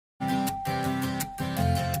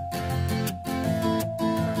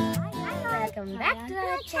back to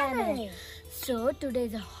our channel. So today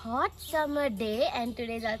is a hot summer day and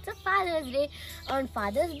today is also Father's Day. On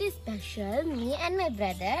Father's Day special, me and my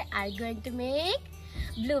brother are going to make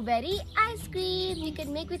blueberry ice cream. You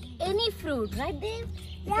can make with any fruit, right Dave?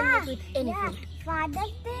 You can make with any fruit.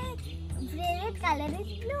 Father's Day favorite color is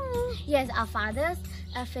blue. Yes, our father's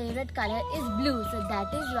favorite color is blue. So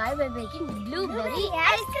that is why we're making blueberry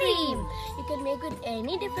ice cream. You can make with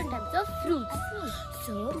any different types of fruits.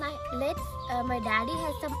 So my daddy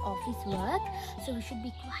has some office work. So we should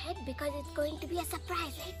be quiet because it's going to be a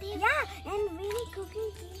surprise, right Dave? Yeah, and really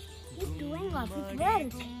cooking. He's doing office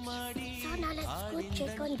work. So now let's go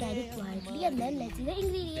check on daddy quietly and then let's see the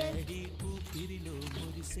ingredients.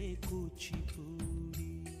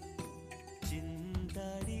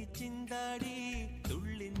 చిందాడి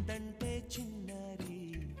తుళ్ళిందంటే చిన్నారి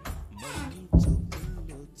మళ్ళీ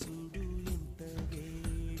చూడు ఎంత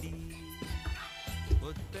వేడి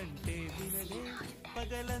వద్దంటే వినలే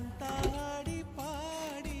పగలంతా ఆడి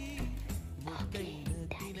పాడి ముద్దైన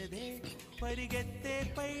తినదే పరిగెత్తే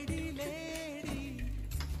పైడి లేడి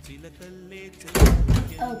చిలకల్లే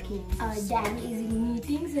Okay, our daddy is in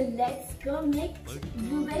meeting, so let's go make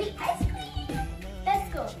blueberry ice cream. Let's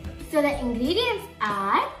go. So the ingredients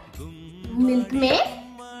are milk maid.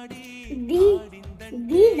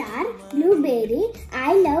 These are blueberry.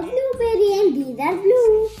 I love blueberry and these are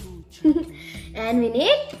blue. And we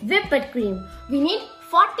need whipped cream. We need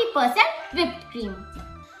 40% whipped cream.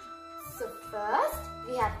 So first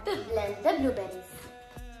we have to blend the blueberries.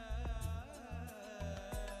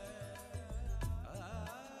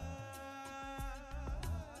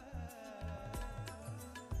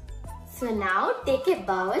 So now take a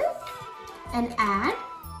bowl and add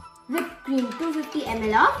whipped cream, 250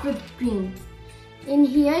 ml of whipped cream. In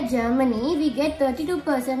here Germany we get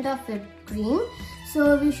 32% of whipped cream. So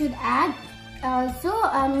we should add also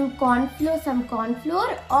some corn flour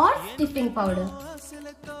or stiffing powder.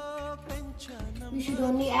 We should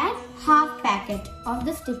only add half packet of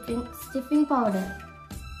the stiffing powder.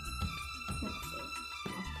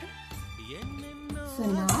 So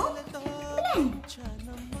now blend.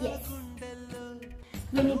 Yes.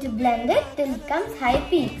 We need to blend it till it comes high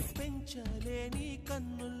peaks.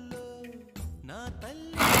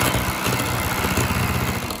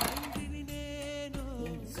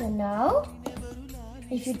 So now,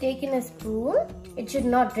 if you take in a spoon, it should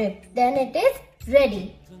not drip. Then it is ready.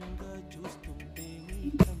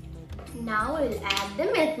 Now we'll add the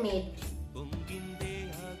milk maid.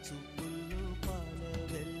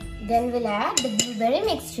 Then we'll add the blueberry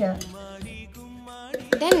mixture.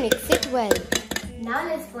 Then mix it well. Now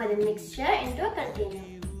let's pour the mixture into a container.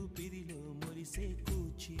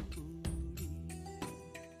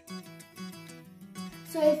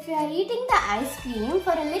 So if you are eating the ice cream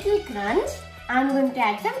for a little crunch, I'm going to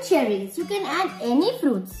add some cherries. You can add any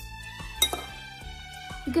fruits.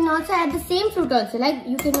 You can also add the same fruit also. Like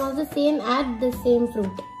you can also add the same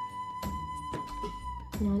fruit.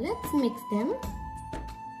 Now let's mix them.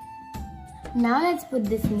 Now let's put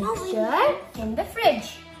this mixture in the fridge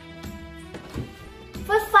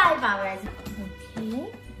for 5 hours.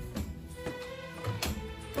 Okay.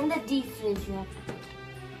 In the deep fridge.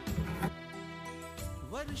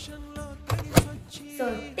 So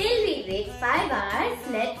till we wait 5 hours,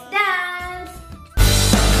 let's dance.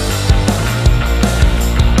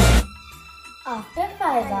 After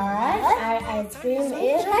 5 hours, our ice cream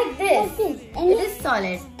is like this. It is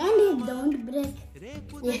solid. And it don't break.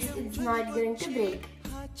 Yes, it's not going to break.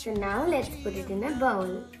 So now let's put it in a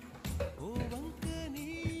bowl.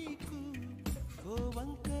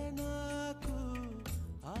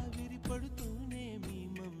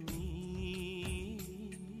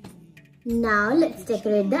 Now let's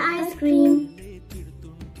decorate the ice cream.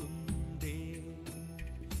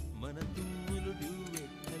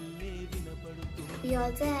 We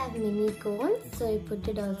also have mini cones, so we put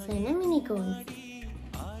it also in a mini cone.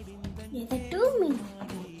 There are 2 minutes.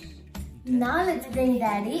 Now let's bring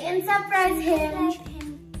Daddy and surprise him.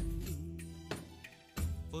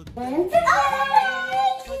 And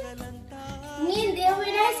surprise! Me and Dave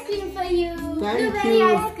made ice cream for you. Blueberry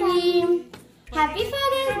ice cream. Happy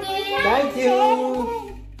Father's Day. Thank you.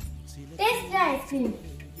 Taste the ice cream.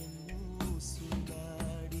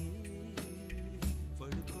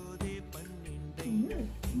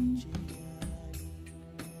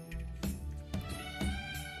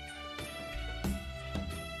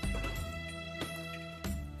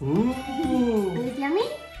 Is it yummy?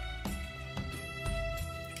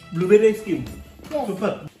 Blueberry ice cream. Yes.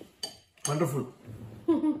 Super. Wonderful.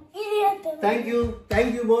 Thank you. Thank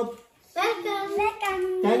you both. Welcome. Welcome.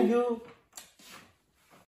 Thank you.